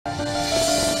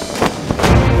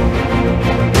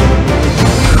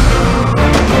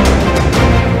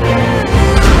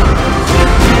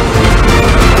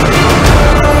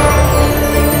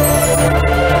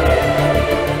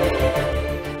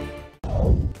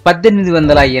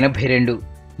1882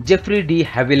 Jeffrey D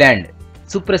Havilland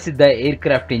సుప్రసిద్ధ air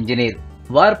craft engineer.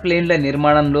 War ప్లేన్ల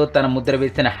నిర్మాణంలో తన ముద్ర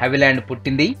వేసిన హవిలాండ్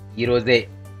పుట్టింది ఈ రోజే.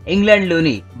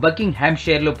 ఇంగ్లాండ్లోని బకింగ్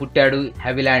హ్యాంషైర్లో పుట్టాడు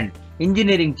హవిలాండ్.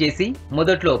 ఇంజనీరింగ్ చేసి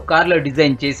మొదట్లో కార్ల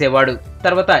డిజైన్ చేసేవాడు.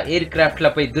 తర్వాత ఎయిర్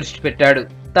క్రాఫ్ట్లపై దృష్టి పెట్టాడు.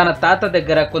 తన తాత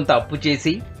దగ్గర కొంత అప్పు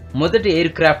చేసి మొదటి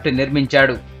ఎయిర్ క్రాఫ్ట్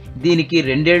నిర్మించాడు. దీనికి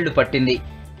 2 ఏళ్లు పట్టింది.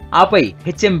 ఆపై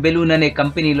హెచ్ఎం బెలూన్ అనే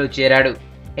కంపెనీలో చేరాడు.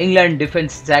 ఇంగ్లాండ్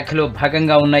డిఫెన్స్ శాఖలో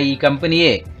భాగంగా ఉన్న ఈ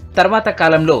కంపెనీయే తర్వాత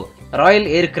కాలంలో రాయల్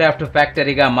ఎయిర్ క్రాఫ్ట్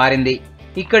ఫ్యాక్టరీగా మారింది.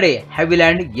 ఇక్కడే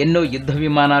హవిలాండ్ ఎన్నో యుద్ధ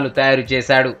విమానాలు తయారు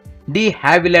చేశాడు. డి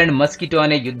హావిలాండ్ మస్కిటో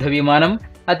అనే యుద్ధ విమానం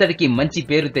అతడికి మంచి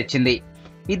పేరు తెచ్చింది.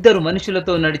 2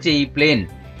 మనుషులతో నడిచే ఈ ప్లేన్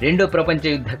రెండో ప్రపంచ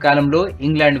యుద్ధ కాలంలో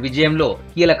ఇంగ్లాండ్ విజయంలో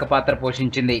కీలక పాత్ర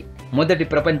పోషించింది. మొదటి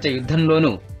ప్రపంచ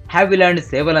యుద్ధంలోనూ హావిలాండ్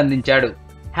సేవలందించాడు.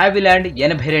 హావిలాండ్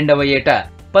 82వ ఏట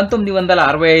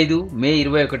 1965 మే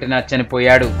 21న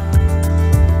చనిపోయాడు.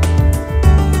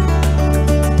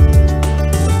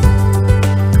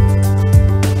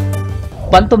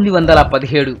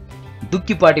 1917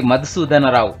 దుక్కిపాటి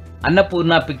మధుసూదనరావు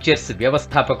అన్నపూర్ణ పిక్చర్స్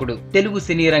వ్యవస్థాపకుడు. తెలుగు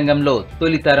సినీ రంగంలో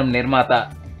తొలితరం నిర్మాత.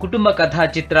 కుటుంబ కథా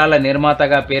చిత్రాల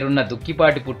నిర్మాతగా పేరున్న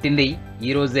దుక్కిపాటి పుట్టింది ఈ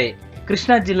రోజే.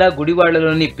 కృష్ణా జిల్లా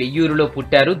గుడివాడలోని పెయ్యూరులో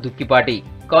పుట్టారు దుక్కిపాటి.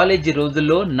 కాలేజీ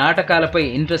రోజుల్లో నాటకాలపై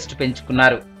ఇంట్రెస్ట్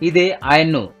పెంచుకున్నారు. ఇదే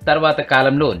ఆయన్ను తర్వాత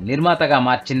కాలంలో నిర్మాతగా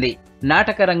మార్చింది.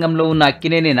 నాటక రంగంలో ఉన్న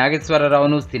అక్కినేని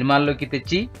నాగేశ్వరరావును సినిమాల్లోకి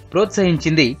తెచ్చి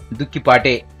ప్రోత్సహించింది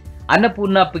దుక్కిపాటే.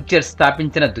 అన్నపూర్ణ పిక్చర్స్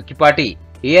స్థాపించిన దుక్కిపాటి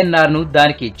ఏఎన్ఆర్ ను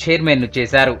దానికి చైర్మన్ ను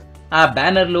చేశారు. ఆ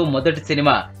బ్యానర్ లో మొదటి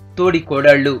సినిమా తోడి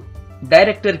కోడళ్లు.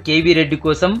 డైరెక్టర్ కేవీ రెడ్డి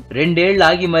కోసం 2 ఏళ్లు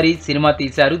ఆగి మరీ సినిమా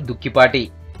తీశారు దుక్కిపాటి.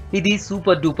 ఇది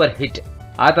సూపర్ డూపర్ హిట్.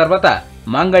 ఆ తర్వాత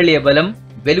మాంగళ్య బలం,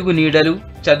 వెలుగు నీడలు,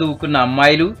 చదువుకున్న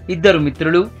అమ్మాయిలు, 2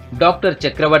 మిత్రులు, డాక్టర్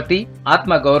చక్రవర్తి,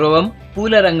 ఆత్మగౌరవం,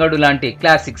 పూల రంగడు లాంటి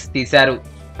క్లాసిక్స్ తీశారు.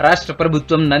 రాష్ట్ర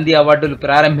ప్రభుత్వం నంది అవార్డులు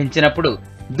ప్రారంభించినప్పుడు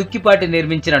దుక్కిపాటి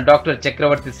నిర్మించిన డాక్టర్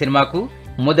చక్రవర్తి సినిమాకు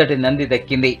మొదటి నంది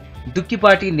దక్కింది.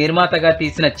 దుక్కిపాటి నిర్మాతగా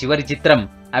తీసిన చివరి చిత్రం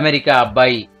అమెరికా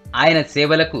అబ్బాయి. ఆయన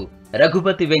సేవలకు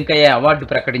రఘుపతి వెంకయ్య అవార్డు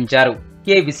ప్రకటించారు.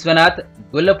 కె విశ్వనాథ్,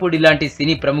 గొల్లపూడి లాంటి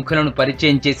సినీ ప్రముఖులను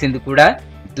పరిచయం చేసింది కూడా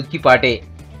దుక్కిపాటే.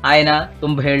 ఆయన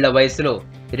 90 ఏళ్ల వయసులో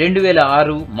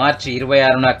 2006 మార్చి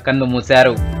 26న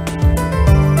కన్నుమూశారు.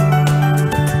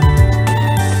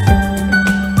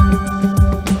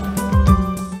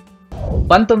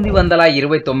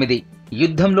 1929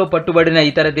 యుద్ధంలో పట్టుబడిన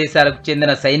ఇతర దేశాలకు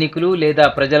చెందిన సైనికులు లేదా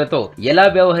ప్రజలతో ఎలా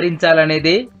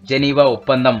వ్యవహరించాలనేదే జెనీవా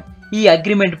ఒప్పందం. ఈ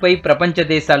అగ్రిమెంట్ పై ప్రపంచ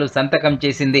దేశాలు సంతకం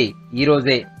చేసింది ఈ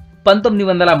రోజే.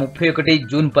 1931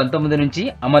 జూన్ 19 నుంచి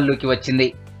అమల్లోకి వచ్చింది.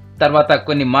 తర్వాత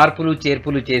కొన్ని మార్పులు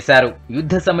చేర్పులు చేశారు.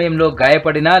 యుద్ధ సమయంలో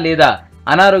గాయపడిన లేదా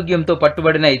అనారోగ్యంతో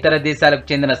పట్టుబడిన ఇతర దేశాలకు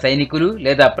చెందిన సైనికులు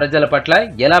లేదా ప్రజల పట్ల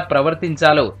ఎలా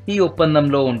ప్రవర్తించాలో ఈ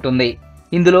ఒప్పందంలో ఉంటుంది.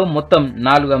 ఇందులో మొత్తం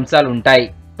 4 అంశాలు ఉంటాయి.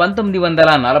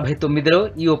 1949లో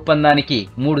ఈ ఒప్పందానికి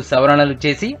 3 సవరణలు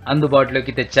చేసి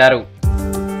అందుబాటులోకి తెచ్చారు.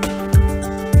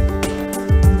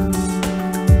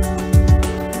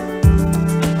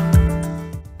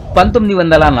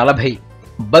 1940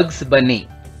 బగ్స్ బన్నీ.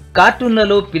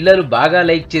 కార్టూన్లలో పిల్లలు బాగా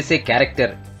లైక్ చేసే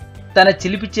క్యారెక్టర్. తన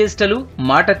చిలిపి చేష్టలు,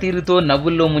 మాట తీరుతో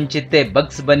నవ్వుల్లో ముంచెత్తే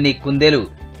బగ్స్ బన్నీ కుందేలు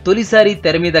తొలిసారి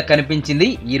తెర మీద కనిపించింది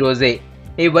ఈ రోజే.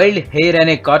 ఏ వైల్డ్ హెయిర్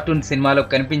అనే కార్టూన్ సినిమాలో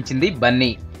కనిపించింది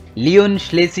బన్నీ. లియోన్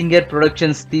ష్లేసింగర్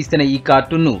ప్రొడక్షన్స్ తీసిన ఈ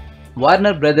కార్టూన్ ను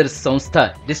వార్నర్ బ్రదర్స్ సంస్థ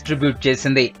డిస్ట్రిబ్యూట్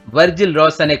చేసింది. వర్జిల్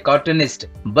రాస్ అనే కార్టూనిస్ట్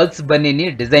బగ్స్ బన్నీని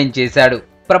డిజైన్ చేశాడు.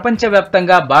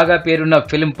 ప్రపంచవ్యాప్తంగా బాగా పేరున్న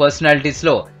ఫిల్మ్ పర్సనాలిటీస్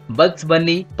లో బగ్స్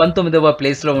బన్నీ 19వ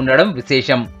ప్లేస్ లో ఉండడం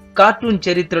విశేషం. కార్టూన్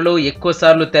చరిత్రలో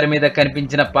ఎక్కువసార్లు తెర మీద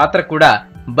కనిపించిన పాత్ర కూడా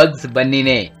bugs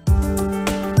బన్నీనే.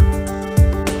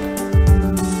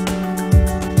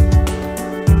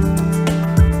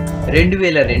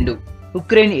 2002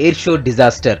 Ukraine air show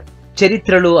disaster.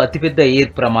 చరిత్రలో అతిపెద్ద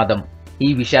ఎయిర్ ప్రమాదం. ఈ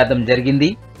విషాదం జరిగింది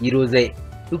ఈ రోజే.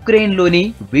 ఉక్రెయిన్లోని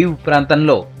వీవ్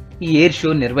ప్రాంతంలో ఈ ఎయిర్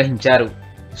షో నిర్వహించారు.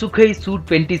 సుఖై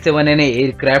Su-27 అనే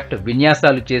ఎయిర్ క్రాఫ్ట్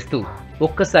విన్యాసాలు చేస్తూ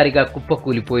ఒక్కసారిగా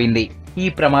కుప్పకూలిపోయింది. ఈ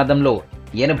ప్రమాదంలో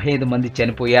 85 మంది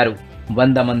చనిపోయారు,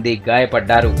 100 మంది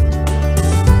గాయపడ్డారు.